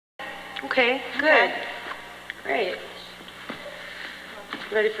Okay, good. Great.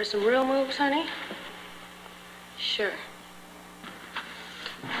 Ready for some real moves, honey? Sure.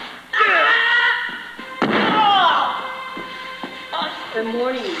 The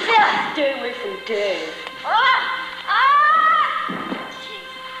morning you stay away from Dave.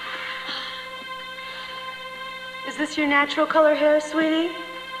 Is this your natural color hair, sweetie?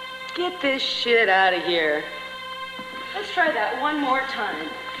 Get this shit out of here. Let's try that one more time.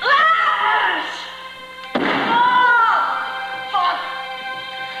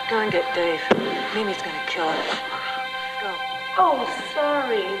 Go and get Dave. Mimi's gonna kill us. Go. Oh,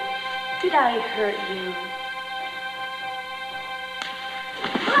 sorry. Did I hurt you?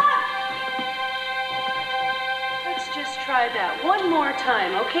 Let's just try that one more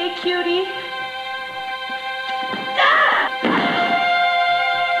time, okay, cutie?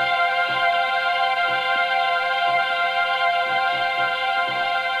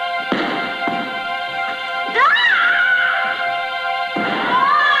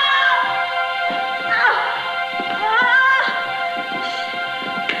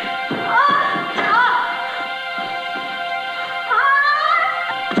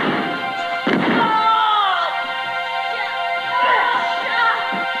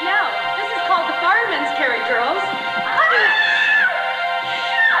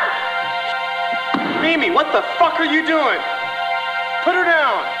 What the fuck are you doing? Put her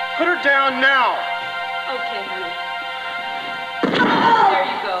down. Put her down now. Okay, honey. There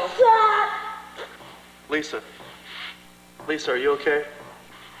you go. Lisa. Lisa, are you okay?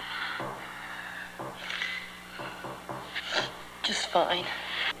 Just fine.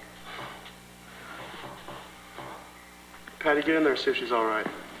 Patty, get in there and see if she's all right.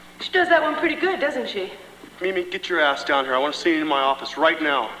 She does that one pretty good, doesn't she? Mimi, get your ass down here. I want to see you in my office right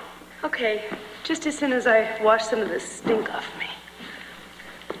now. Okay, just as soon as I wash some of this stink off me.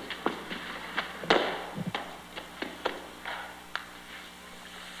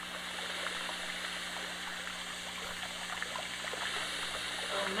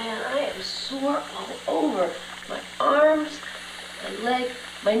 Oh man, I am sore all over. My arms, my leg,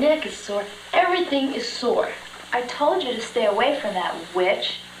 my neck is sore. Everything is sore. I told you to stay away from that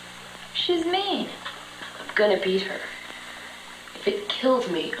witch. She's mean. I'm gonna beat her. If it kills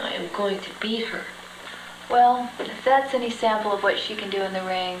me, I am going to beat her. Well, if that's any sample of what she can do in the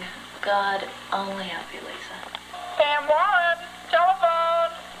ring, God only help you, Lisa. Pam Warren,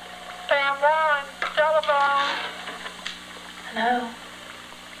 telephone. Pam Warren, telephone. Hello?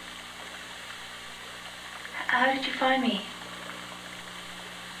 How did you find me?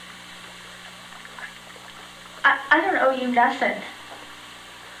 I don't owe you nothing.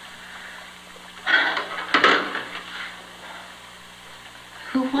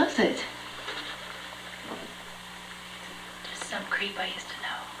 Who was it? Just some creep I used to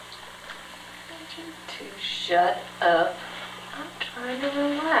know. To shut up. I'm trying to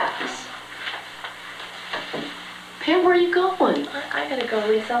relax. Pam, where are you going? I gotta go,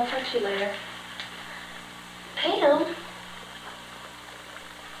 Lisa. I'll talk to you later. Pam?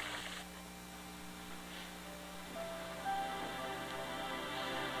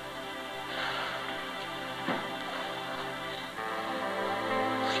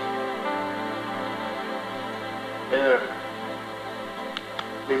 Hey there.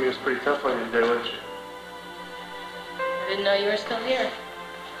 Mimi was pretty tough on you today, wasn't she? I didn't know you were still here.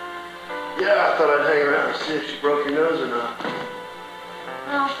 Yeah, I thought I'd hang around and see if she broke your nose or not.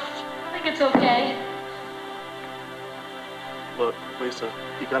 Well, I think it's okay. Look, Lisa,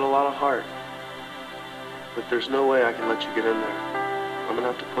 you got a lot of heart. But there's no way I can let you get in there. I'm gonna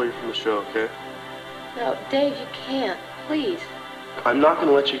have to pull you from the show, okay? No, Dave, you can't. Please. I'm not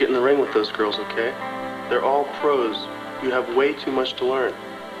gonna let you get in the ring with those girls, okay? They're all pros. You have way too much to learn.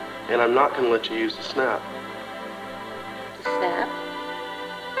 And I'm not gonna let you use the snap. The snap?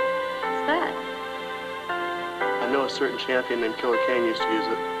 What's that? I know a certain champion named Killer Kane used to use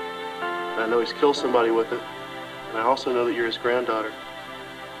it. And I know he's killed somebody with it. And I also know that you're his granddaughter.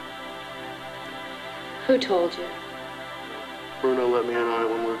 Who told you? Bruno let me in on it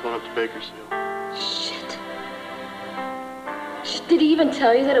when we were going up to Bakersfield. Shit. Did he even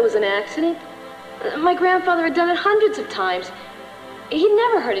tell you that it was an accident? My grandfather had done it hundreds of times. He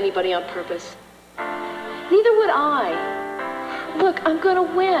never hurt anybody on purpose. Neither would I. Look, I'm gonna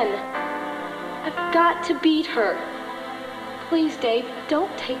win. I've got to beat her. Please, Dave,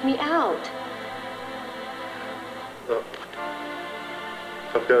 don't take me out. Look,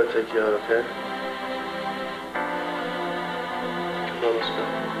 I've got to take you out, okay? Come on, let's go.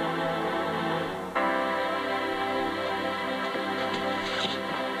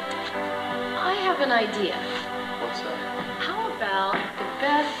 I have an idea. What's that? How about the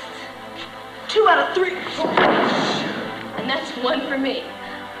best 2 out of 3. And that's 1 for me.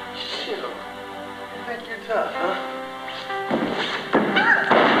 Shit. You think you're tough, huh?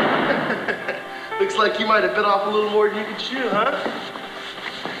 Looks like you might have bit off a little more than you could chew, huh?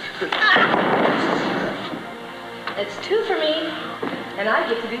 That's 2 for me, and I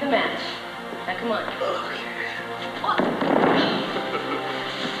get to do the match. Now, come on. Okay.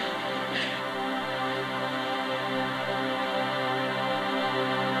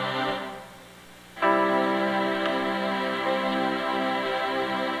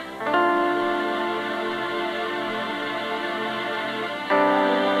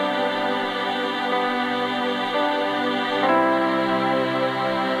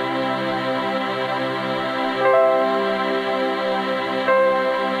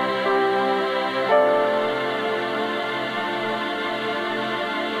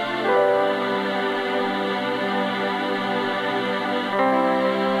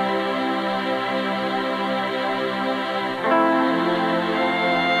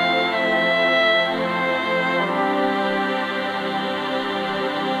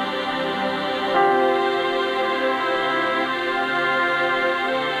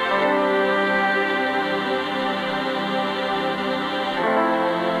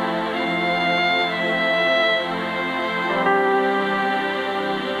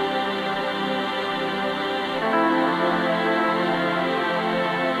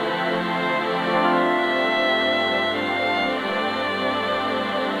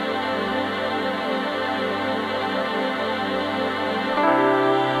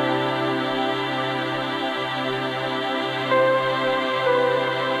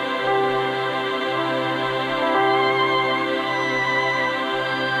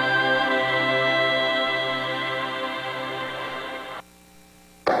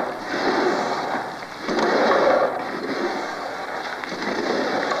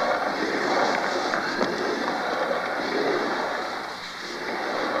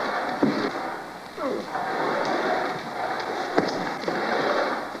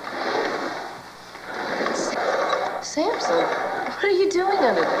 Samson, what are you doing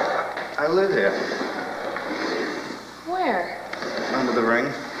under there? I live here, Where? under the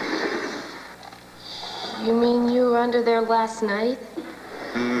ring. You mean you were under there last night?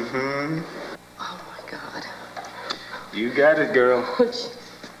 Mm-hmm. Oh, my God. You got it, girl.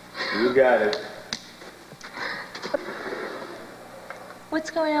 You got it. What's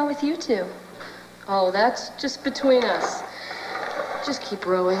going on with you two? Oh, that's just between us. Just keep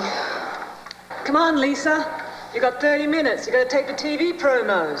rowing. Come on, Lisa. You got 30 minutes. You gotta take the TV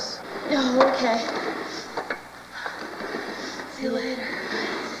promos. Oh, okay. See you later.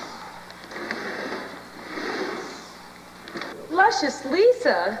 Luscious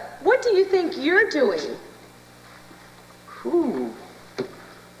Lisa, what do you think you're doing? Ooh.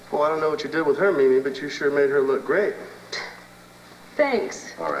 Well, I don't know what you did with her, Mimi, but you sure made her look great.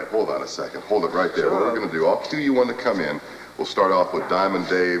 Thanks. All right, hold on a second. Hold it right there. Sure. What we're going to do, I'll cue you one to come in. We'll start off with Diamond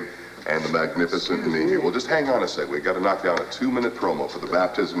Dave and the Magnificent Mimi. Well, just hang on a second. We've got to knock down a 2-minute promo for the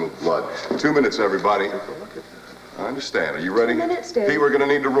baptism of blood. 2 minutes, everybody. I understand. Are you ready? 2 minutes, Dave. Pete, we're going to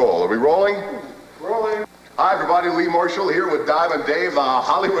need to roll. Are we rolling? Rolling. Hi, everybody. Lee Marshall here with Diamond Dave, the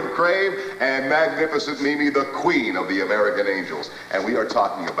Hollywood Crave, and Magnificent Mimi, the Queen of the American Angels. And we are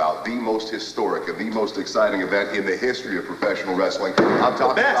talking about the most historic and the most exciting event in the history of professional wrestling. I'm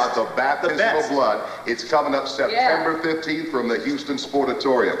talking about the Baptism of Blood. It's coming up September 15th from the Houston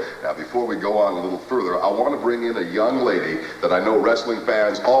Sportatorium. Now, before we go on a little further, I want to bring in a young lady that I know wrestling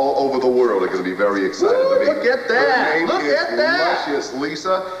fans all over the world are going to be very excited to meet. Look at that. Her name Look is at that. Luscious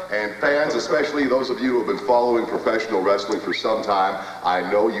Lisa, and fans, especially those of you who have been following professional wrestling for some time, I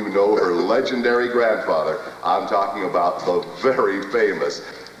know you know her legendary grandfather. I'm talking about the very famous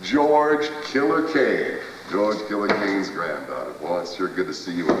George Killer Kane. George Killer Kane's granddaughter. Well, it's sure good to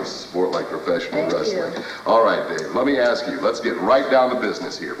see you in a sport like professional wrestling. All right, Dave, let me ask you, let's get right down to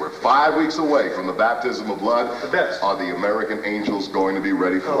business here. We're 5 weeks away from the baptism of blood. The best. Are the American Angels going to be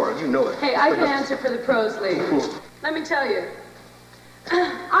ready for it? You know it. Hey, I can answer for the pros league. Let me tell you,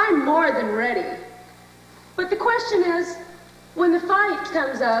 I'm more than ready. But the question is, when the fight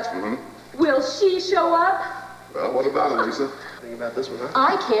comes up, will she show up? Well, what about it, Lisa? Think about this one, huh?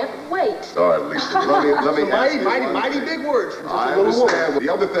 I can't wait. All right, Lisa, let me ask you one Mighty thing. big words from just I a little woman. understand.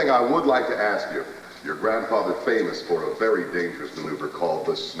 The other thing I would like to ask you, your grandfather famous for a very dangerous maneuver called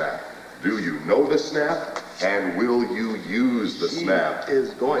the snap. Do you know the snap? And will you use the snap?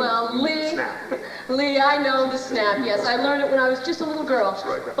 Is going Well, to Lee, snap. Lee, I know the snap. Yes, I learned it when I was just a little girl.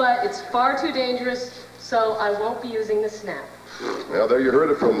 right. But it's far too dangerous, so I won't be using the snap. Well, there you heard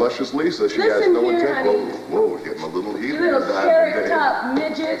it from luscious Lisa. She has Listen no here, intent. honey. Whoa, getting a little heated. You little Diamond carrot Dave. top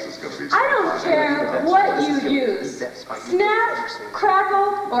midget. This is gonna be I don't care what you use. Snap,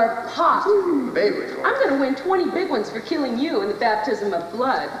 crackle, or pop. Baby. I'm gonna win 20 big ones for killing you in the baptism of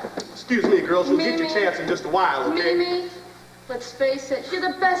blood. Excuse me, girls. You'll get your Mimi. chance in just a while, okay? Mimi, let's face it, you're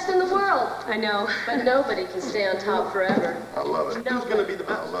the best in the world. I know. But nobody can stay on top forever. I love it. Who's gonna be the I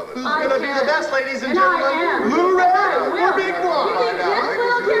best? love it. Who's I gonna be can. the best, ladies and And I gentlemen? am. Blue Red I or will. Big You One? think this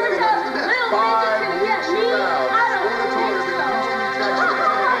little carrot top little midget's gonna get me? I don't think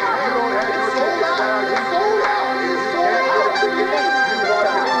so.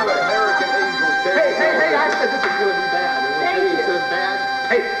 Hey, I said this is gonna be bad. And when Thank Jimmy you. says bad,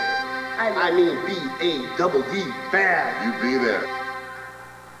 hey, I mean B-A-double-D, bad. You be there.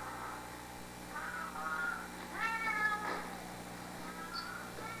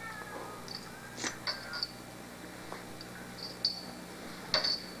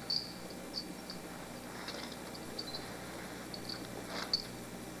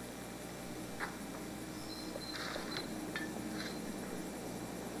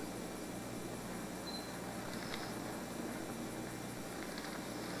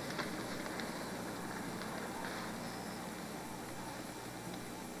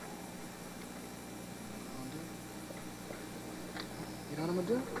 You know what I'm gonna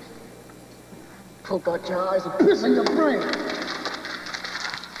do? Poke out your eyes and piss in your brain.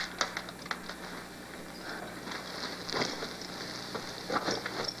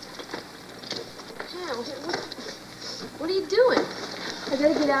 What are you doing? I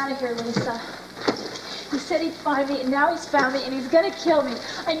gotta get out of here, Lisa. He said he'd find me, and now he's found me, and he's gonna kill me.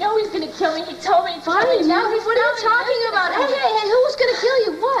 I know he's gonna kill me. He told me he'd kill me. Now he's What are you found me. talking about? Hey, who's gonna kill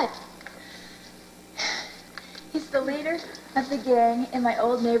you? What? He's the leader of the gang in my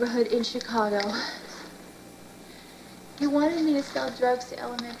old neighborhood in Chicago. He wanted me to sell drugs to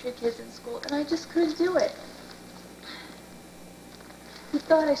elementary kids in school, and I just couldn't do it. He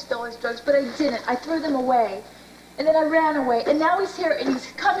thought I stole his drugs, but I didn't. I threw them away. And then I ran away, and now he's here, and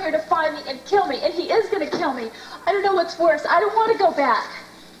he's come here to find me and kill me, and he is gonna kill me. I don't know what's worse. I don't want to go back.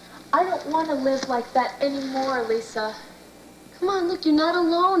 I don't want to live like that anymore, Lisa. Come on, look, you're not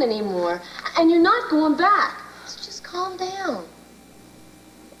alone anymore. And you're not going back. So just calm down.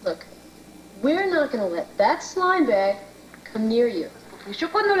 Look, we're not gonna let that slime bag come near you. Yo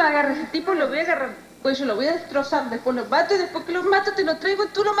cuando lo agarre ese tipo lo voy a agarrar, pues yo lo voy a destrozar, después lo mato y después que lo mato te lo traigo y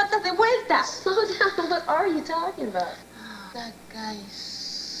tú lo matas de vuelta. Slow down, what are you talking about? That guy is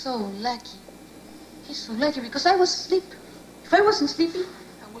so lucky. He's so lucky because I was asleep. If I wasn't sleepy,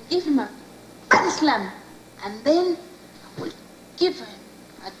 I would give him a body slam. And then I would give him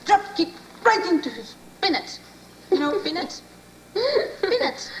a drop kick right into his peanuts. You know peanuts?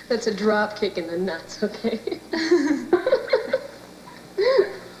 Peanuts. That's a drop kick in the nuts, okay?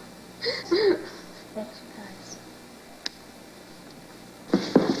 Thanks, you guys.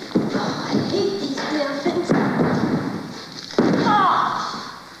 Oh, I hate these damn things.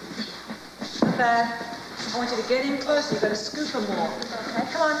 Not bad. I want you to get in closer. You've got to scoop them more. Okay,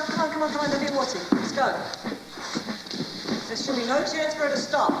 come on. Don't be watching. Let's go. There should be no chance for her to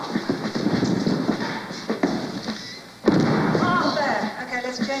stop. Not bad. Okay,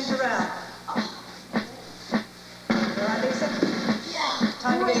 let's change around. All right, Lisa? Yeah.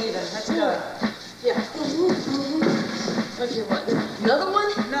 Time to get even. Let's go. Yeah. Okay, what? Another one?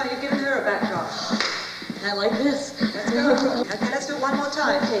 No, you're giving her a backdrop. I like this. Let's go. Okay, let's do it one more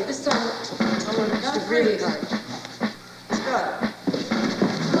time. Okay, this time I'm gonna push it really hard. Let's go.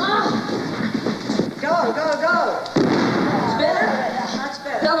 Ah, Go. better? Much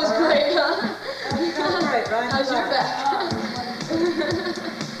better. That was great, huh? That was great, right? How's your back?